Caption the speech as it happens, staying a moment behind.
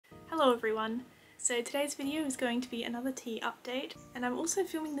Hello everyone! So today's video is going to be another tea update, and I'm also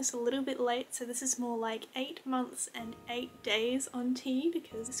filming this a little bit late, so this is more like 8 months and 8 days on tea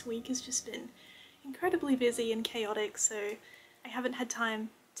because this week has just been incredibly busy and chaotic, so I haven't had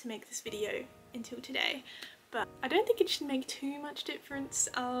time to make this video until today. But I don't think it should make too much difference,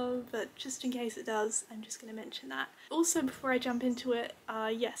 but just in case it does, I'm just going to mention that. Also, before I jump into it,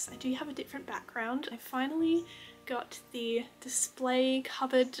 yes, I do have a different background. I finally got the display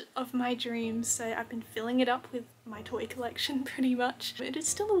cupboard of my dreams, so I've been filling it up with my toy collection pretty much. It is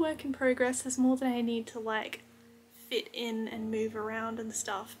still a work in progress, there's more than I need to like fit in and move around and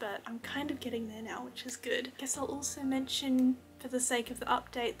stuff, but I'm kind of getting there now, which is good. I guess I'll also mention, for the sake of the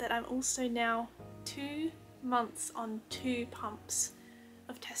update, that I'm also now 2 months on 2 pumps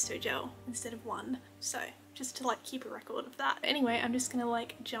of testo gel instead of 1, so just to like keep a record of that. Anyway, I'm just gonna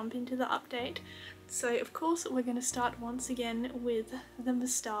like jump into the update. So of course we're gonna start once again with the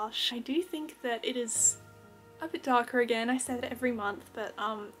moustache. I do think that it is a bit darker again. I say that every month, but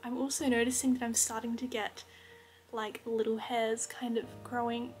I'm also noticing that I'm starting to get like little hairs kind of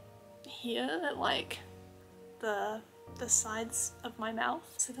growing here at like the sides of my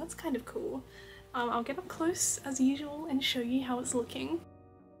mouth, so that's kind of cool. I'll get up close as usual and show you how it's looking.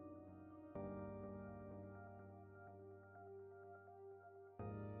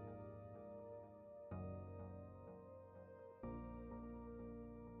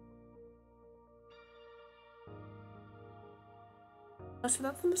 So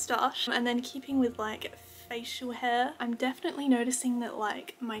that's the moustache, and then keeping with like facial hair, I'm definitely noticing that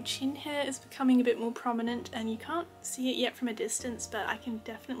like my chin hair is becoming a bit more prominent, and you can't see it yet from a distance, but I can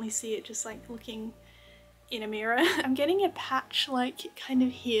definitely see it just like looking in a mirror. I'm getting a patch like kind of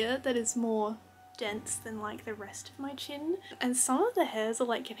here that is more dense than like the rest of my chin, and some of the hairs are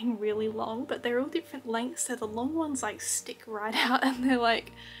like getting really long, but they're all different lengths, so the long ones like stick right out and they're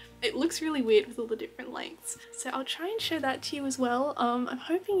like, it looks really weird with all the different lengths. So I'll try and show that to you as well. I'm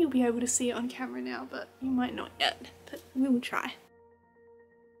hoping you'll be able to see it on camera now, but you might not yet, but we will try.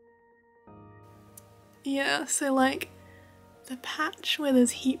 Yeah, so like the patch where there's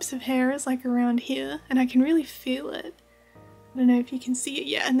heaps of hair is like around here, and I can really feel it. I don't know if you can see it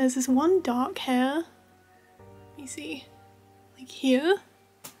yet, and there's this one dark hair, let me see, like here,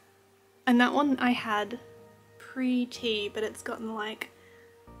 and that one I had pre-tea, but it's gotten like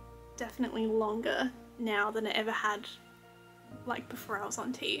definitely longer now than it ever had like before I was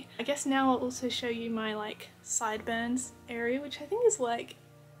on tea. I guess now I'll also show you my like sideburns area, which I think is like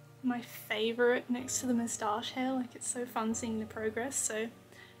my favourite next to the moustache hair. Like, it's so fun seeing the progress, so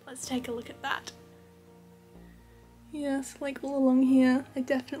let's take a look at that. Yeah, so like all along here I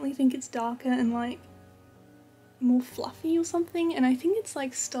definitely think it's darker and like more fluffy or something, and I think it's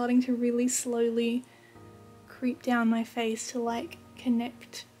like starting to really slowly creep down my face to like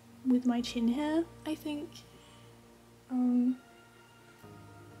connect with my chin hair, I think. I don't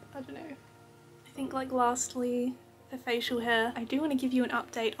know. I think like lastly, for facial hair, I do want to give you an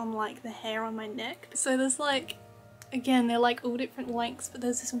update on like the hair on my neck. So there's like, again, they're like all different lengths, but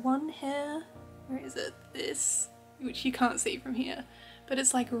there's this one hair, where is it? This, which you can't see from here, but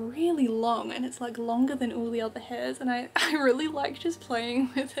it's like really long, and it's like longer than all the other hairs, and I really like just playing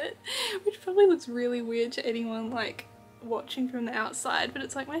with it, which probably looks really weird to anyone like watching from the outside, but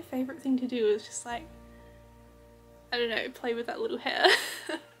it's like my favorite thing to do is just like, I don't know, play with that little hair.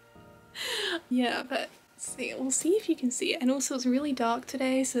 Yeah, but see, we'll see if you can see it. And also it's really dark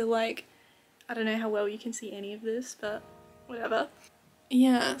today, so like I don't know how well you can see any of this, but whatever.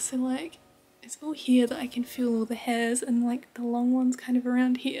 Yeah, so like it's all here that I can feel all the hairs, and like the long ones kind of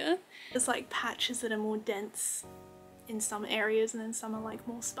around here. There's like patches that are more dense in some areas, and then some are like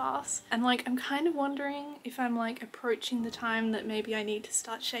more sparse, and like I'm kind of wondering if I'm like approaching the time that maybe I need to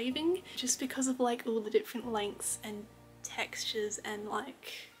start shaving, just because of like all the different lengths and textures, and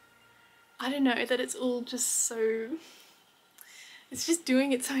like I don't know, that it's all just so, it's just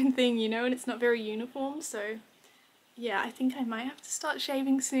doing its own thing, you know, and it's not very uniform. So yeah, I think I might have to start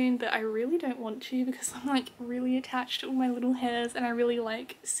shaving soon, but I really don't want to because I'm like really attached to all my little hairs, and I really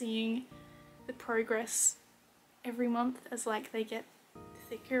like seeing the progress every month as like they get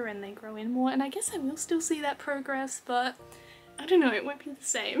thicker and they grow in more, and I guess I will still see that progress, but I don't know, it won't be the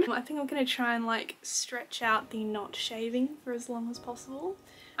same. I think I'm gonna try and like stretch out the not shaving for as long as possible.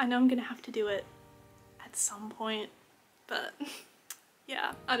 I know I'm gonna have to do it at some point, but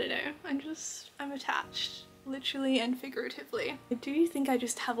yeah, I don't know, I'm attached, literally and figuratively. I do think I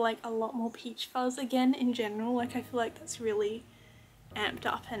just have like a lot more peach fuzz again in general. Like, I feel like that's really amped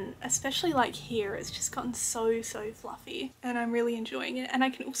up, and especially like here it's just gotten so fluffy, and I'm really enjoying it. And I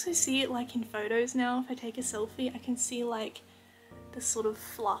can also see it like in photos now. If I take a selfie, I can see like this sort of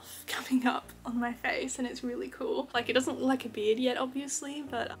fluff coming up on my face, and it's really cool. Like, it doesn't look like a beard yet obviously,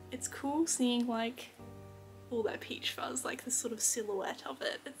 but it's cool seeing like all that peach fuzz, like this sort of silhouette of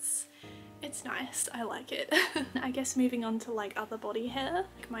it. It's nice, I like it. I guess moving on to like other body hair,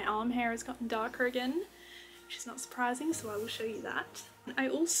 like my arm hair has gotten darker again, which is not surprising, so I will show you that. I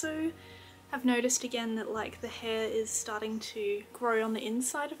also have noticed again that like the hair is starting to grow on the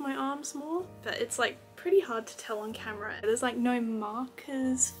inside of my arms more, but it's like pretty hard to tell on camera. There's like no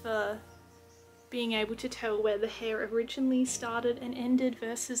markers for being able to tell where the hair originally started and ended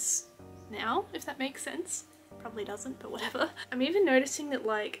versus now, if that makes sense. Probably doesn't, but whatever. I'm even noticing that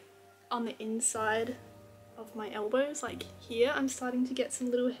like on the inside of my elbows, like here, I'm starting to get some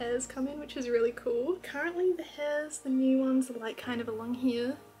little hairs come in, which is really cool. Currently the hairs, the new ones, are like kind of along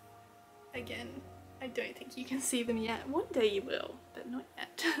here. Again, I don't think you can see them yet. One day you will, but not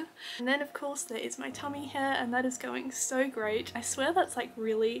yet. And then of course there is my tummy hair, and that is going so great. I swear that's like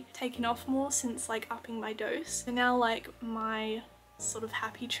really taken off more since like upping my dose. And now like my sort of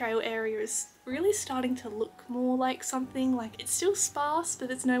happy trail area is really starting to look more like something. Like, it's still sparse,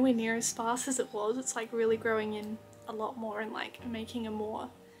 but it's nowhere near as sparse as it was. It's like really growing in a lot more and like making a more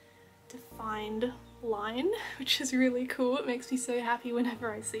defined line, which is really cool. It makes me so happy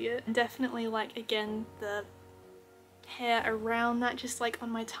whenever I see it. And definitely like, again, the hair around that, just like on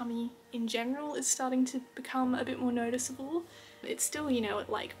my tummy in general, is starting to become a bit more noticeable. It's still, you know,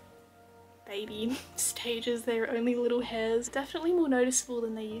 at like baby stages, they're only little hairs. Definitely more noticeable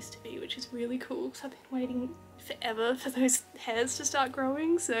than they used to be, which is really cool because I've been waiting forever for those hairs to start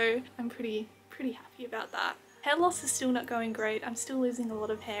growing, so I'm pretty happy about that. Hair loss is still not going great. I'm still losing a lot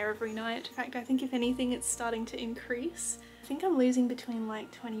of hair every night. In fact, I think if anything it's starting to increase. I think I'm losing between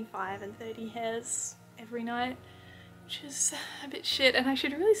like 25 and 30 hairs every night, which is a bit shit, and I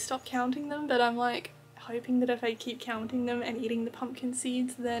should really stop counting them, but I'm like hoping that if I keep counting them and eating the pumpkin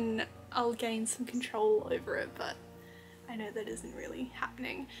seeds, then I'll gain some control over it, but I know that isn't really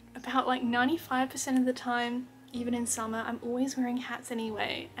happening. About like 95% of the time, even in summer, I'm always wearing hats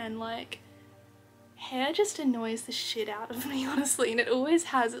anyway, and like hair just annoys the shit out of me, honestly, and it always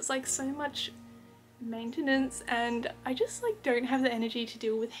has. It's like so much maintenance, and I just like don't have the energy to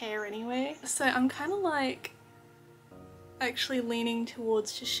deal with hair anyway. So I'm kind of like actually leaning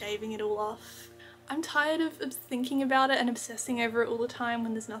towards just shaving it all off. I'm tired of thinking about it and obsessing over it all the time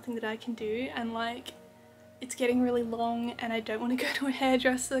when there's nothing that I can do, and like it's getting really long and I don't want to go to a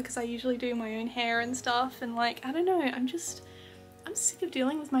hairdresser because I usually do my own hair and stuff, and like I don't know, I'm sick of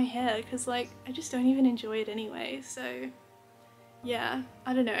dealing with my hair because like I just don't even enjoy it anyway. So yeah,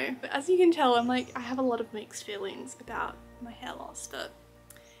 I don't know, but as you can tell, I'm like, I have a lot of mixed feelings about my hair loss. But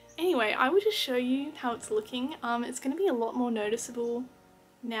anyway, I will just show you how it's looking. It's going to be a lot more noticeable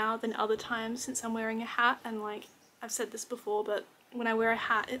now than other times since I'm wearing a hat, and like I've said this before, but when I wear a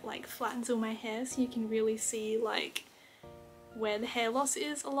hat it like flattens all my hair, so you can really see like where the hair loss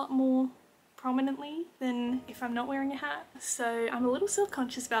is a lot more prominently than if I'm not wearing a hat. So I'm a little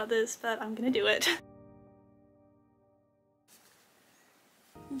self-conscious about this, but I'm gonna do it.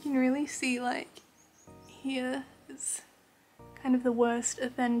 You can really see like here is kind of the worst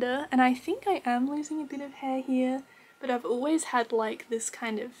offender, and I think I am losing a bit of hair here, but I've always had like this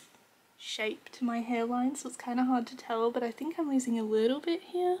kind of shape to my hairline, so it's kind of hard to tell, but I think I'm losing a little bit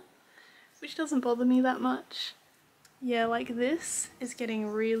here, which doesn't bother me that much. Yeah, like this is getting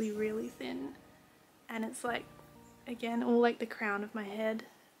really thin, and it's like, again, all like the crown of my head.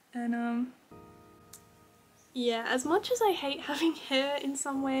 And yeah, as much as I hate having hair in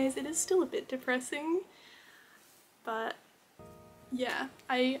some ways, it is still a bit depressing. But yeah,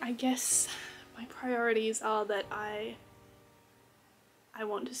 I guess my priorities are that I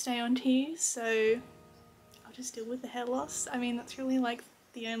want to stay on T, so I'll just deal with the hair loss. I mean, that's really like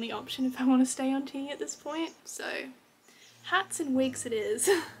the only option if I want to stay on T at this point. So hats and wigs it is.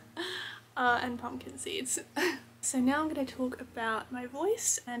 And pumpkin seeds. So now I'm going to talk about my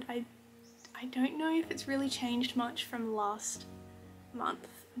voice, and I don't know if it's really changed much from last month.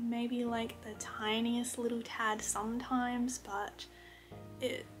 Maybe like the tiniest little tad sometimes, but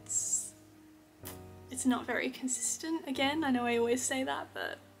it's not very consistent. Again, I know I always say that,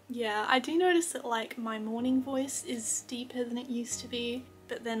 but yeah, I do notice that like my morning voice is deeper than it used to be,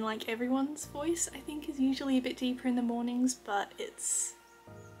 but then like everyone's voice I think is usually a bit deeper in the mornings, but it's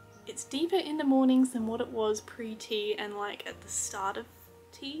deeper in the mornings than what it was pre-tea and like at the start of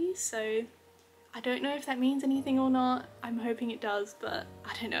tea, so I don't know if that means anything or not. I'm hoping it does, but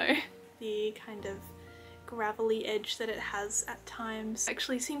I don't know. The kind of gravelly edge that it has at times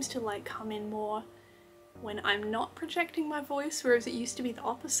actually seems to like come in more when I'm not projecting my voice, whereas it used to be the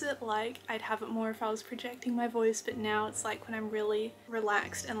opposite. Like I'd have it more if I was projecting my voice, but now it's like when I'm really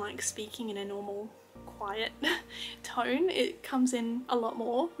relaxed and like speaking in a normal quiet tone, it comes in a lot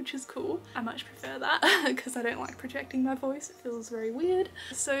more, which is cool. I much prefer that because I don't like projecting my voice. It feels very weird.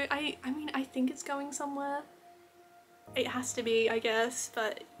 So I mean, I think it's going somewhere. It has to be, I guess,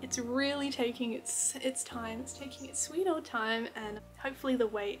 but it's really taking its time. It's taking its sweet old time, and hopefully the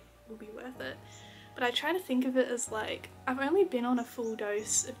wait will be worth it. But I try to think of it as like, I've only been on a full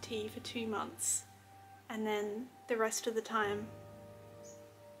dose of tea for 2 months, and then the rest of the time,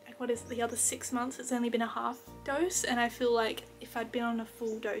 like what is the other 6 months, it's only been a half dose, and I feel like if I'd been on a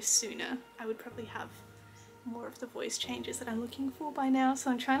full dose sooner, I would probably have more of the voice changes that I'm looking for by now. So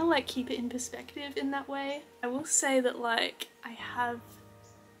I'm trying to like keep it in perspective in that way. I will say that like I have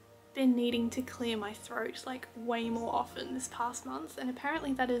been needing to clear my throat like way more often this past month, and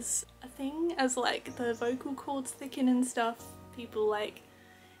apparently that is a thing. As like the vocal cords thicken and stuff, people like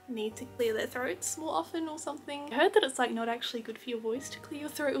need to clear their throats more often or something. I heard that it's like not actually good for your voice to clear your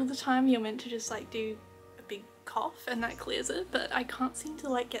throat all the time. You're meant to just like do a big cough and that clears it, but I can't seem to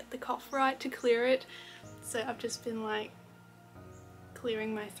like get the cough right to clear it. So I've just been like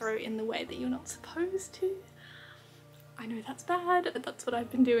clearing my throat in the way that you're not supposed to. I know that's bad, but that's what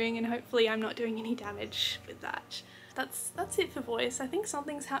I've been doing, and hopefully I'm not doing any damage with that. That's it for voice. I think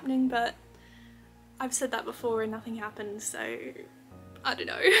something's happening, but I've said that before and nothing happened, so I don't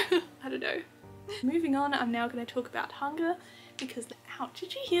know. I don't know. Moving on, I'm now going to talk about hunger because, ouch,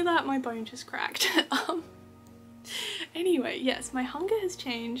 did you hear that? My bone just cracked. Anyway, yes, my hunger has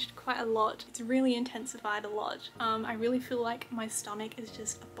changed quite a lot. It's really intensified a lot. I really feel like my stomach is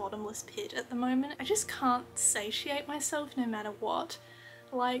just a bottomless pit at the moment. I just can't satiate myself no matter what.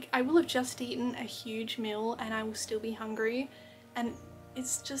 Like, I will have just eaten a huge meal and I will still be hungry, and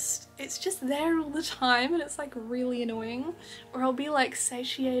it's just there all the time, and it's like really annoying. Or I'll be like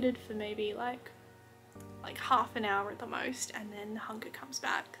satiated for maybe like half an hour at the most, and then the hunger comes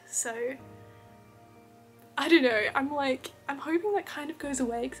back. So I don't know, I'm hoping that kind of goes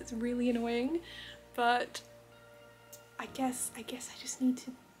away because it's really annoying, but I guess I just need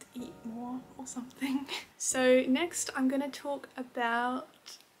to eat more or something. So next I'm gonna talk about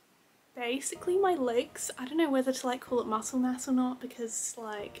basically my legs. I don't know whether to like call it muscle mass or not, because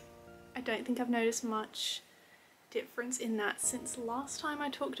like I don't think I've noticed much difference in that since last time I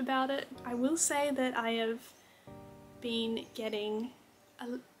talked about it. I will say that I have been getting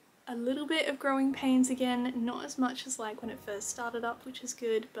a little bit of growing pains again, not as much as like when it first started up, which is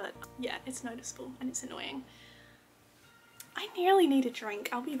good, but yeah, it's noticeable and it's annoying. I nearly need a drink.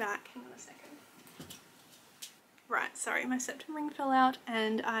 I'll be back. Hang on a second. Right, sorry, my septum ring fell out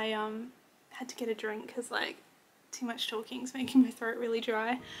and I had to get a drink because like too much talking is making my throat really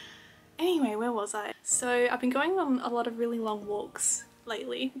dry. Anyway, where was I? So I've been going on a lot of really long walks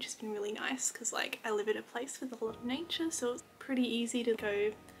lately, which has been really nice because like I live in a place with a lot of nature, so it's pretty easy to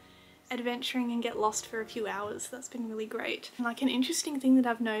go adventuring and get lost for a few hours. That's been really great. And like an interesting thing that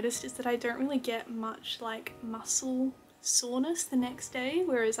I've noticed is that I don't really get much like muscle soreness the next day,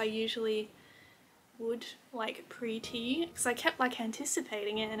 whereas I usually would like pre-tea, because I kept like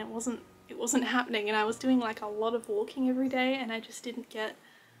anticipating it and it wasn't happening, and I was doing like a lot of walking every day and I just didn't get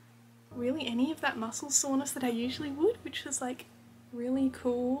really any of that muscle soreness that I usually would, which was like really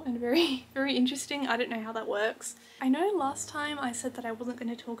cool and very interesting. I don't know how that works. I know last time I said that I wasn't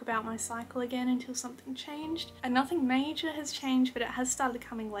going to talk about my cycle again until something changed, and nothing major has changed, but it has started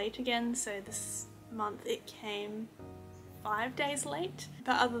coming late again. So this month it came 5 days late,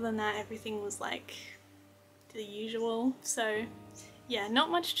 but other than that everything was like the usual. So yeah, not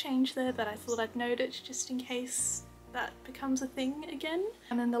much change there, but I thought I'd note it just in case that becomes a thing again.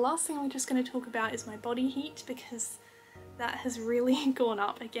 And then the last thing I'm just going to talk about is my body heat, because that has really gone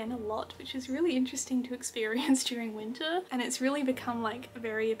up again a lot, which is really interesting to experience during winter. And it's really become like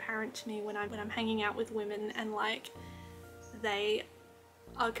very apparent to me when I'm hanging out with women and like they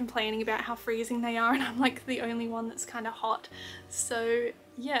are complaining about how freezing they are and I'm like the only one that's kind of hot. So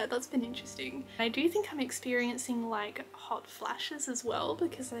yeah, that's been interesting. I do think I'm experiencing like hot flashes as well,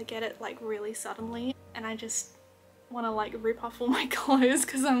 because I get it like really suddenly and I just want to like rip off all my clothes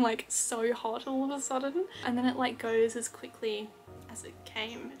because I'm like so hot all of a sudden, and then it like goes as quickly as it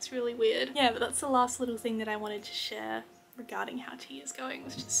came. It's really weird. Yeah, but that's the last little thing that I wanted to share regarding how tea is going,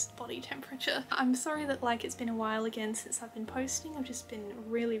 was just body temperature. I'm sorry that like it's been a while again since I've been posting. I've just been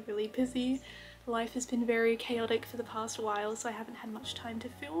really busy. Life has been very chaotic for the past while, so I haven't had much time to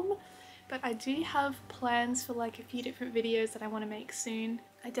film. But I do have plans for like a few different videos that I want to make soon.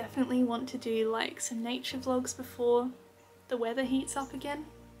 I definitely want to do like some nature vlogs before the weather heats up again.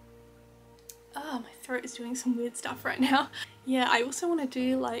 Oh, my throat is doing some weird stuff right now. Yeah, I also want to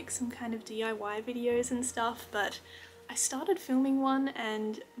do like some kind of DIY videos and stuff, but I started filming one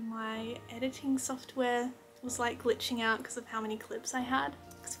and my editing software was like glitching out because of how many clips I had.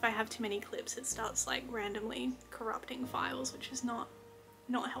 Because if I have too many clips, it starts like randomly corrupting files, which is not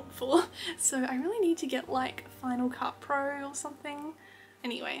helpful. So I really need to get like Final Cut Pro or something.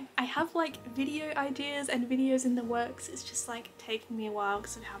 Anyway, I have like video ideas and videos in the works. It's just like taking me a while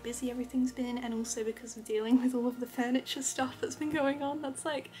because of how busy everything's been, and also because of dealing with all of the furniture stuff that's been going on. That's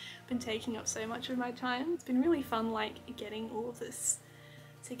like been taking up so much of my time. It's been really fun like getting all of this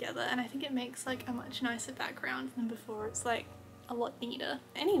together, and I think it makes like a much nicer background than before. It's like a lot neater.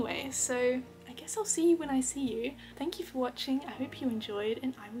 Anyway, so I guess I'll see you when I see you. Thank you for watching. I hope you enjoyed,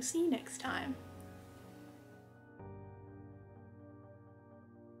 and I will see you next time.